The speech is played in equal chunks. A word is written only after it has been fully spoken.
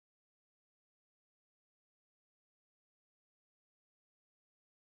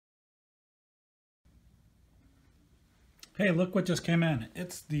Hey, look what just came in.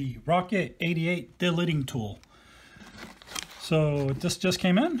 It's the Rocket 88 Deliding tool. So this just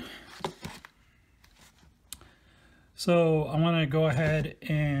came in. So I want to go ahead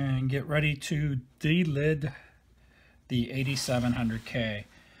and get ready to delid the 8700K.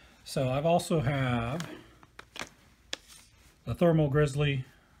 So I've also have the thermal grizzly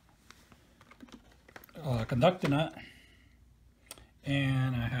conductor nut,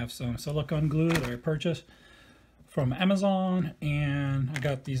 and I have some silicone glue that I purchased from Amazon, and I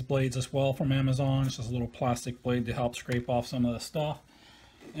got these blades as well from Amazon. It's just a little plastic blade to help scrape off some of the stuff.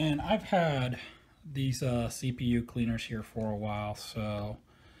 And I've had these CPU cleaners here for a while, so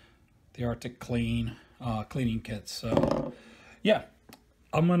the Arctic Clean cleaning kits. So yeah,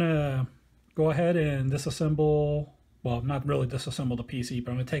 I'm gonna go ahead and disassemble, well, not really disassemble the PC,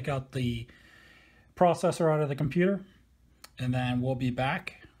 but I'm gonna take out the processor out of the computer, and then we'll be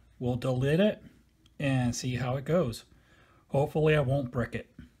back. We'll delete it and see how it goes. Hopefully I won't brick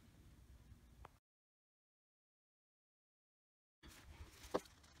it.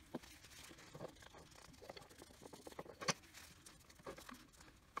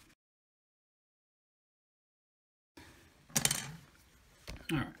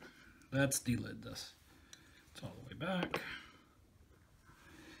 All right, let's delid this. It's all the way back.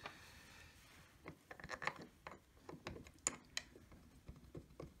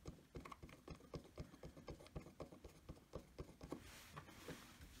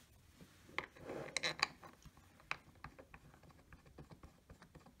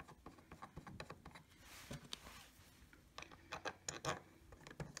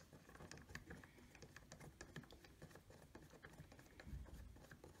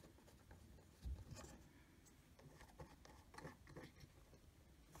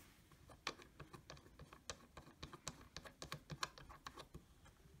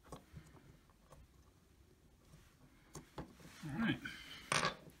 All right.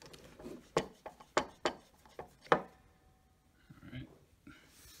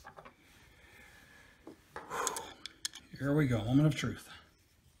 Here we go, moment of truth.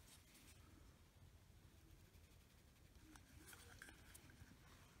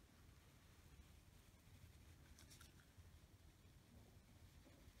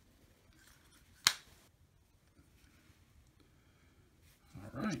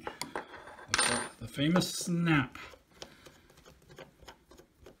 All right, the famous snap.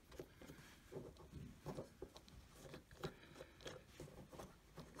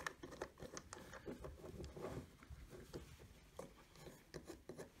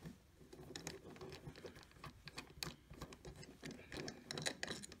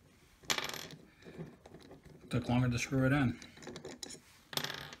 Took longer to screw it in.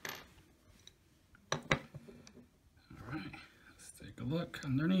 All right, let's take a look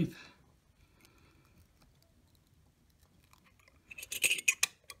underneath.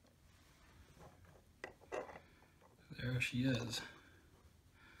 There she is.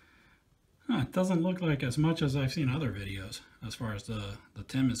 It doesn't look like as much as I've seen other videos as far as the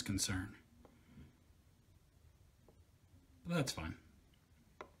Temps is concerned. But that's fine.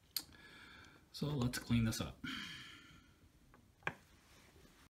 So let's clean this up.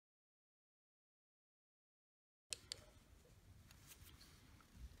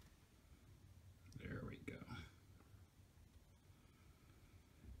 There we go.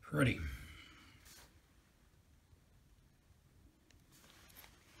 Pretty.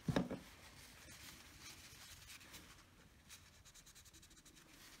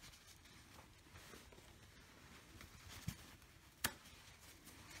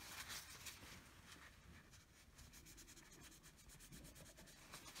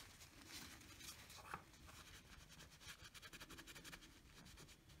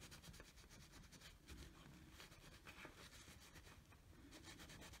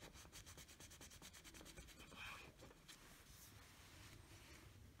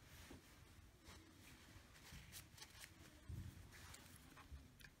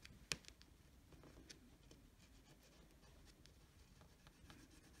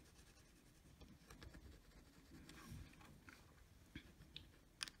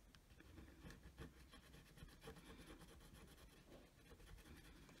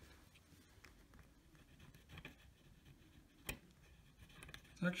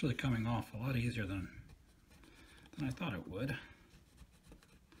 It's actually coming off a lot easier than I thought it would.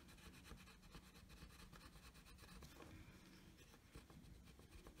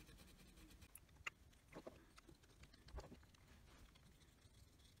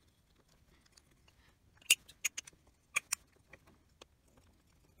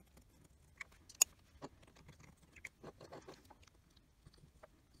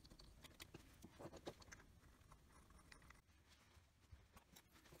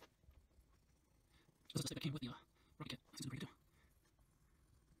 came with the rubber kit. Seems pretty good too.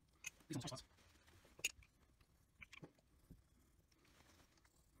 These are spots.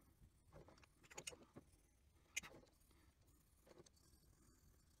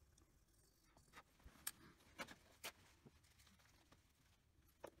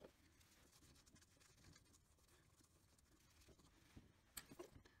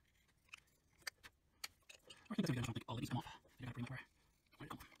 I think that's gonna be good. All of these come off. You gotta pretty much where to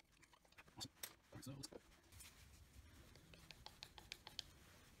come. Awesome. Alright, so let's go.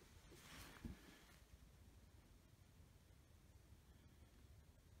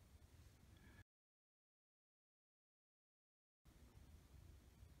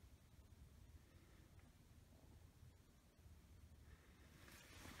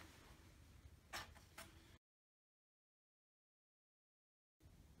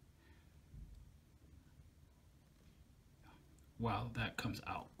 Wow, that comes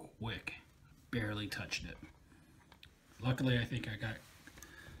out quick. Barely touched it. Luckily, I think I got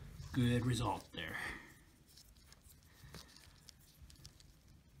good result there.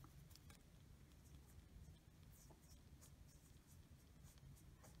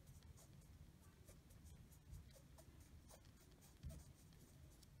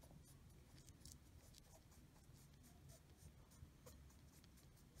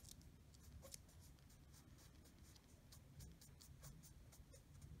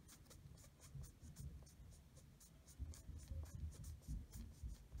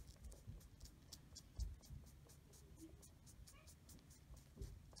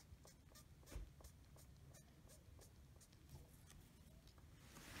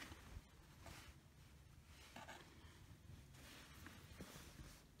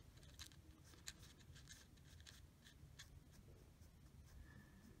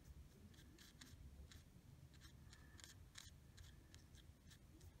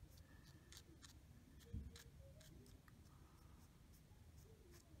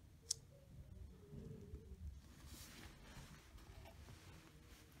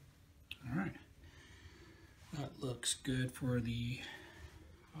 Alright, that looks good for the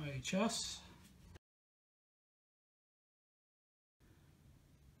IHS.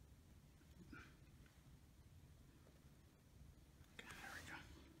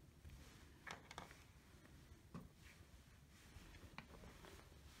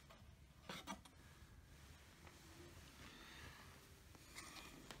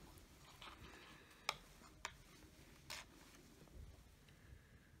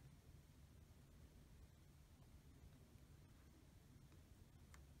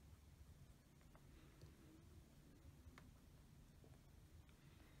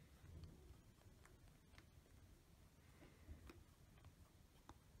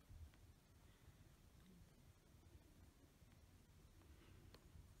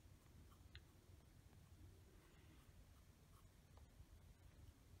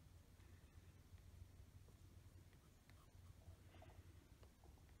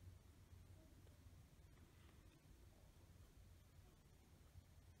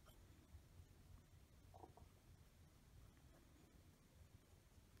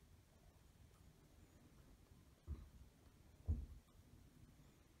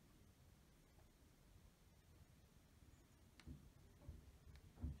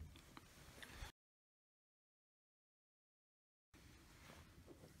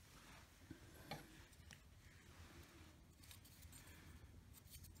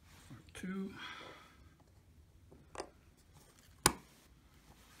 Two.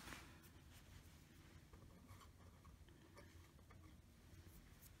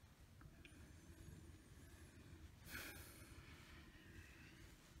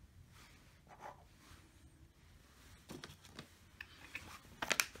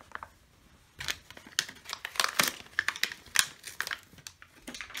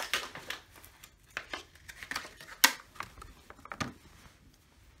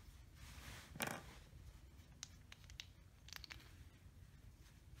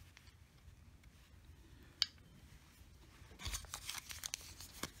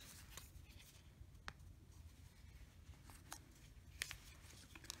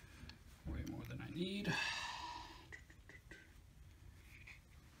 Need.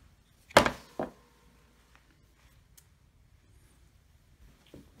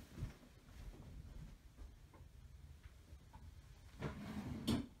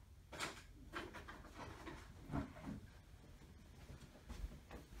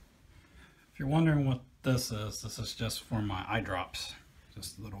 If you're wondering what this is just for my eye drops.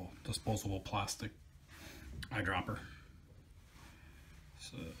 Just a little disposable plastic eyedropper.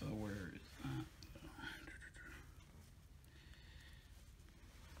 So where is that?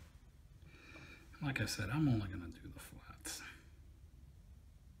 like I said, I'm only going to do the flats.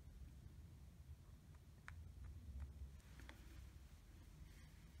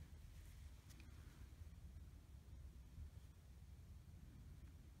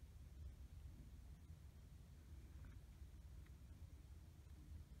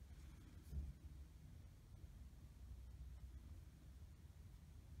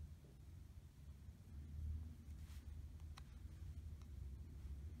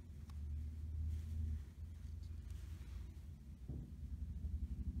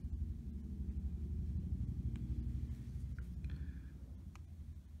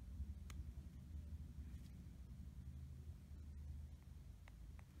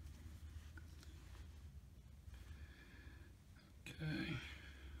 Okay.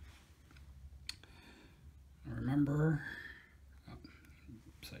 Remember,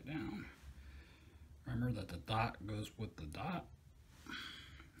 upside down. Remember that the dot goes with the dot.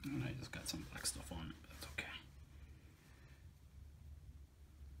 And I just got some black stuff on it, but that's okay.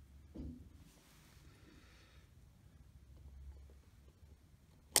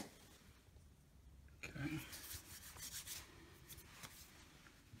 Okay.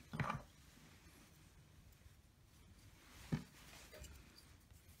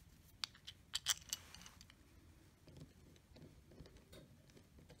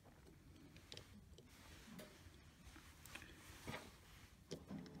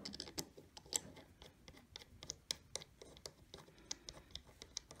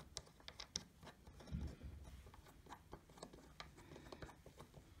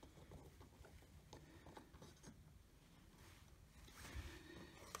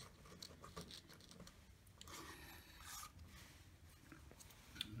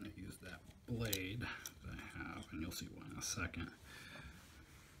 Blade that I have, and you'll see why in a second.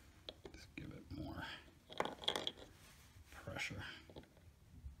 Just give it more pressure.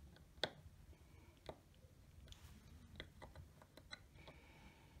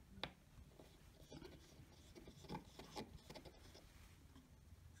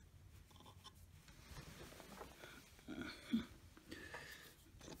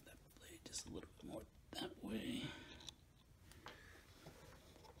 That blade just a little bit more that way.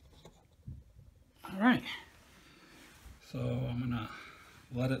 All right, so I'm gonna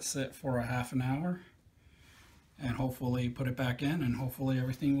let it sit for a half an hour and hopefully put it back in, and hopefully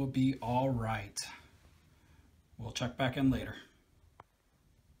everything will be all right. We'll check back in later.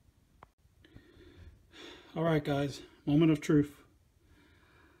 All right, guys, moment of truth.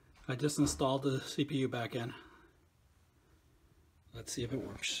 I just installed the CPU back in. Let's see if it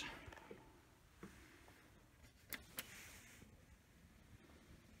works.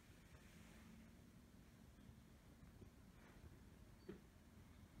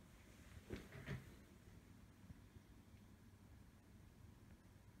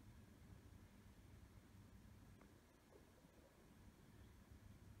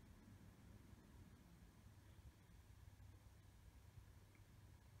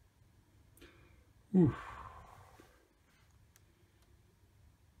 Oof.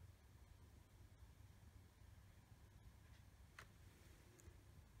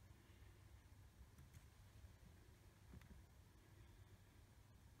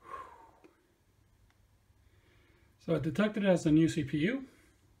 So I detected it as a new CPU,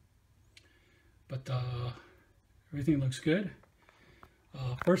 but everything looks good.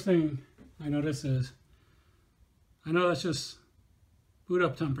 First thing I notice is, I know that's just boot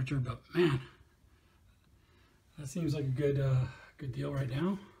up temperature, but man, that seems like a good deal right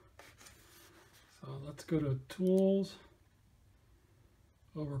now. So let's go to Tools,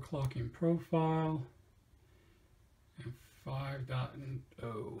 Overclocking Profile, and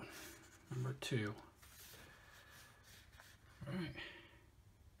 5.0, number 2. All right.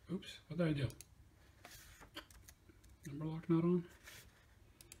 Oops, what did I do? Number lock not on.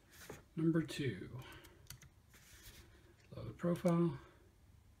 Number 2. Load profile.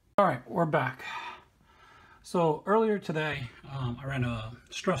 All right, we're back. So earlier today, I ran a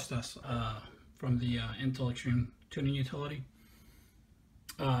stress test from the Intel Extreme Tuning Utility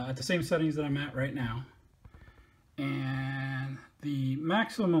at the same settings that I'm at right now. And the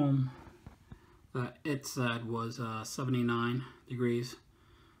maximum that it said was 79 degrees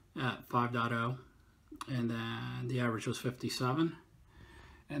at 5.0, and then the average was 57.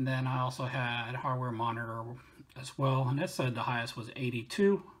 And then I also had hardware monitor as well, and it said the highest was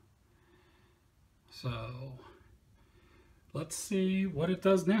 82. So let's see what it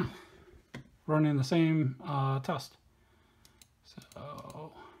does now, running the same test.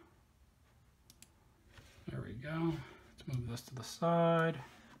 So there we go. Let's move this to the side.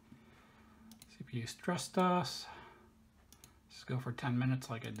 CPU stress test. Let's go for 10 minutes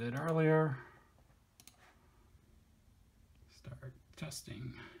like I did earlier.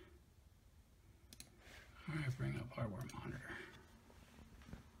 testing. All right, bring up hardware monitor.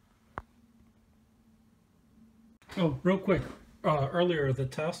 Oh, real quick, earlier the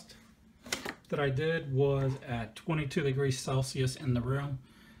test that I did was at 22 degrees Celsius in the room,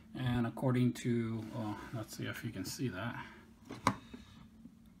 and according to, let's see if you can see that,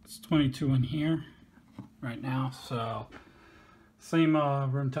 it's 22 in here right now, so same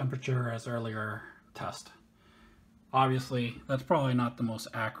room temperature as earlier test. Obviously that's probably not the most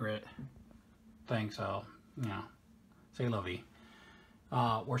accurate thing, so you know, say la vie.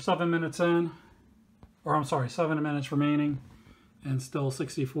 We're 7 minutes in, or I'm sorry, 7 minutes remaining, and still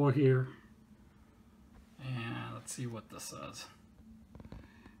 64 here. And let's see what this says.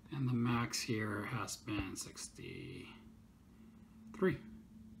 And the max here has been 63.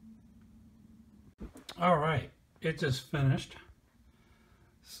 All right, it just finished.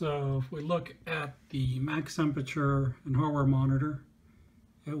 So if we look at the max temperature and hardware monitor,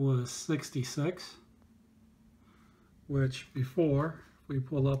 it was 66, which before, if we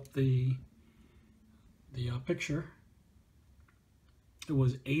pull up the picture, it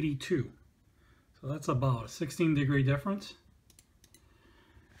was 82. So that's about a 16-degree difference.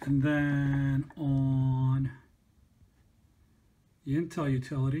 And then on the Intel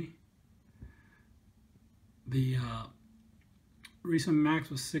utility, the recent max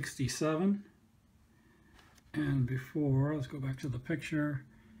was 67. And before, let's go back to the picture,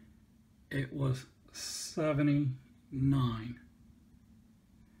 it was 79.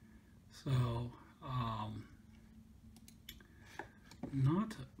 So,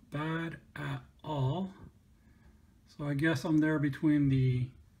 not bad at all. So I guess I'm there between the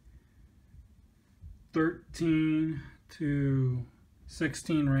 13 to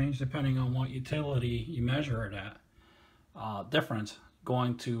 16 range, depending on what utility you measure it at. Difference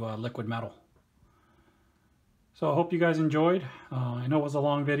going to liquid metal. So I hope you guys enjoyed. I know it was a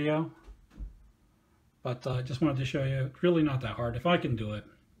long video, but I just wanted to show you it's really not that hard. If I can do it,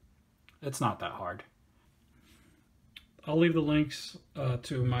 it's not that hard. I'll leave the links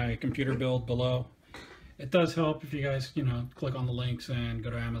to my computer build below. It does help if you guys, click on the links and go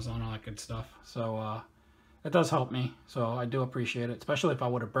to Amazon, all that good stuff. So it does help me. So I do appreciate it, especially if I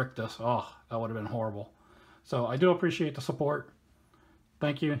would have bricked this. Oh, that would have been horrible. So I do appreciate the support.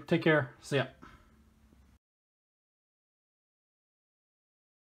 Thank you. Take care. See ya.